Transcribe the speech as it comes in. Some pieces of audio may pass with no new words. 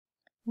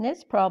In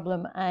this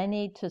problem, I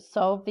need to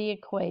solve the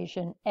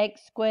equation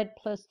x squared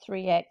plus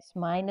 3x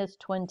minus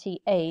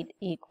 28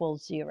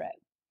 equals 0.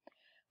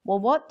 Well,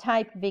 what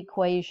type of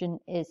equation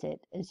is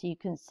it? As you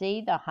can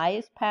see, the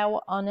highest power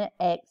on an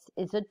x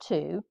is a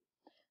 2.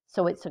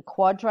 So it's a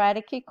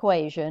quadratic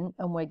equation,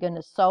 and we're going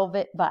to solve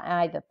it by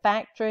either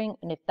factoring,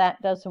 and if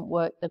that doesn't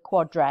work, the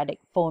quadratic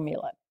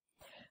formula.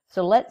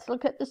 So let's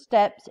look at the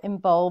steps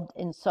involved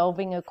in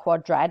solving a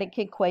quadratic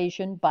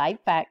equation by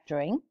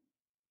factoring.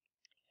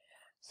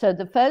 So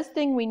the first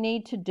thing we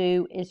need to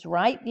do is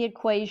write the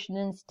equation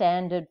in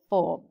standard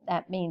form.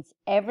 That means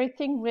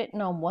everything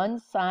written on one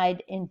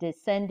side in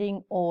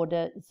descending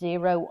order,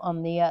 0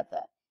 on the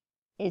other.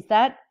 Is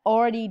that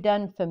already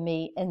done for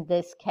me in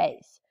this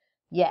case?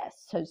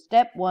 Yes, so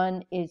step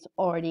 1 is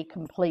already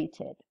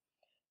completed.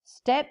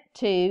 Step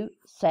 2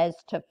 says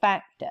to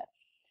factor.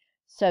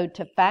 So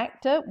to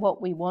factor,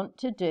 what we want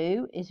to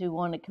do is we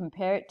want to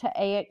compare it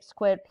to ax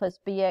squared plus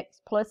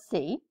bx plus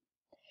c.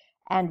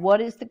 And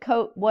what is the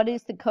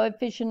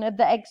coefficient of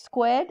the x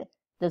squared?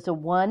 There's a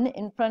 1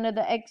 in front of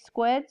the x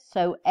squared,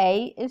 so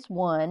a is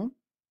 1.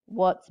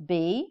 What's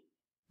b?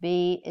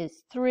 b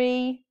is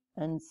 3,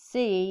 and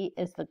c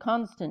is the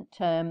constant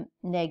term,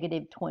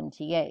 negative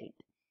 28.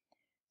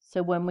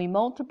 So when we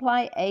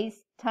multiply a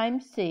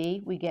times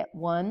c, we get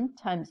 1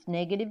 times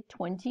negative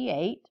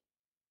 28,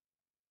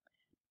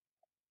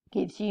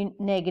 gives you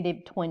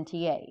negative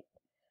 28.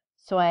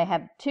 So I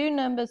have two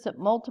numbers that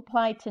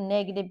multiply to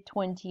negative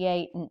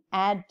 28 and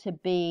add to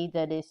b,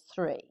 that is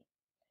 3.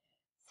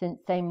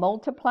 Since they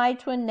multiply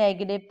to a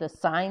negative, the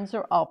signs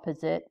are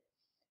opposite.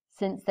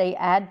 Since they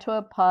add to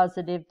a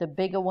positive, the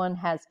bigger one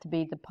has to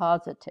be the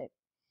positive.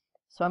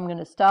 So I'm going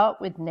to start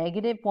with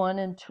negative 1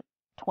 and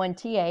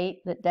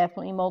 28 that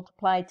definitely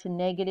multiply to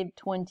negative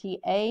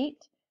 28.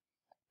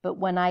 But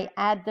when I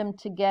add them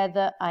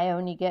together, I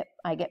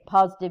get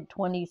positive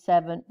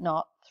 27,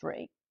 not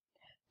 3.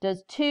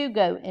 Does 2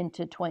 go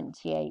into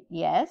 28?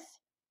 Yes.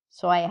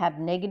 So I have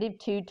negative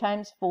 2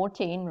 times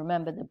 14.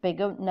 Remember, the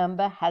bigger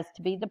number has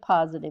to be the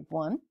positive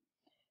one.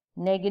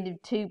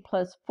 Negative 2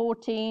 plus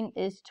 14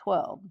 is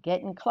 12.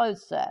 Getting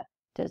closer.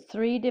 Does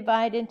 3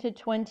 divide into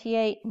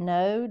 28?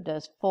 No.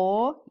 Does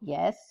 4?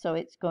 Yes. So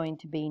it's going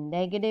to be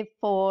negative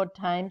 4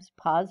 times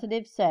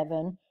positive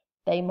 7.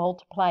 They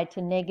multiply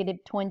to negative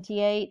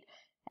 28.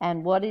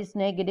 And what is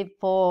negative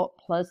 4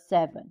 plus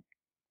 7?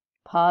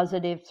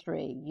 Positive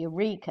 3.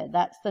 Eureka,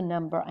 that's the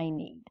number I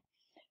need.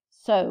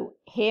 So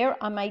here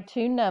are my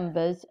two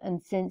numbers,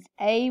 and since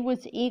a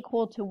was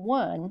equal to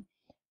 1,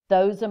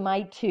 those are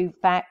my two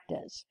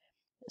factors.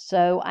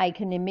 So I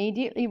can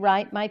immediately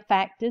write my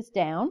factors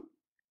down,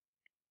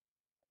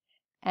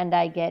 and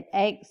I get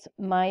x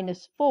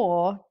minus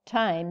 4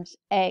 times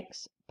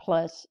x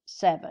plus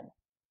 7.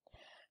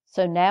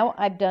 So now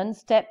I've done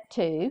step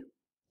 2.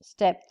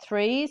 Step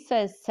 3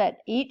 says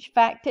set each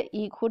factor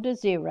equal to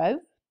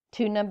 0.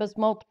 Two numbers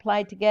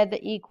multiplied together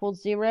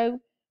equals 0.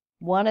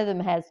 One of them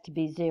has to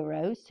be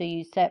 0, so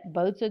you set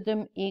both of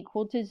them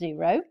equal to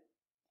 0.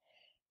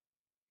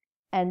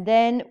 And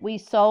then we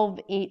solve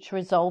each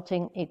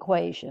resulting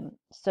equation.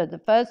 So the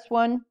first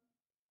one,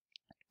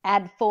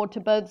 add 4 to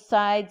both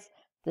sides.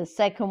 The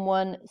second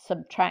one,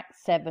 subtract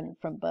 7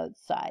 from both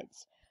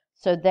sides.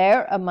 So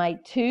there are my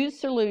two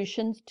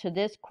solutions to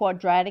this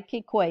quadratic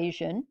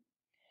equation.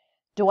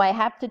 Do I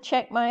have to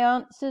check my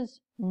answers?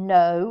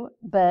 No,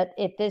 but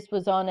if this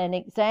was on an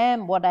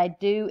exam, what I'd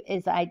do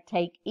is I'd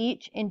take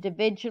each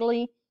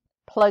individually,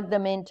 plug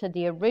them into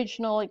the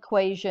original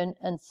equation,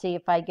 and see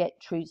if I get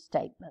true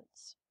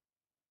statements.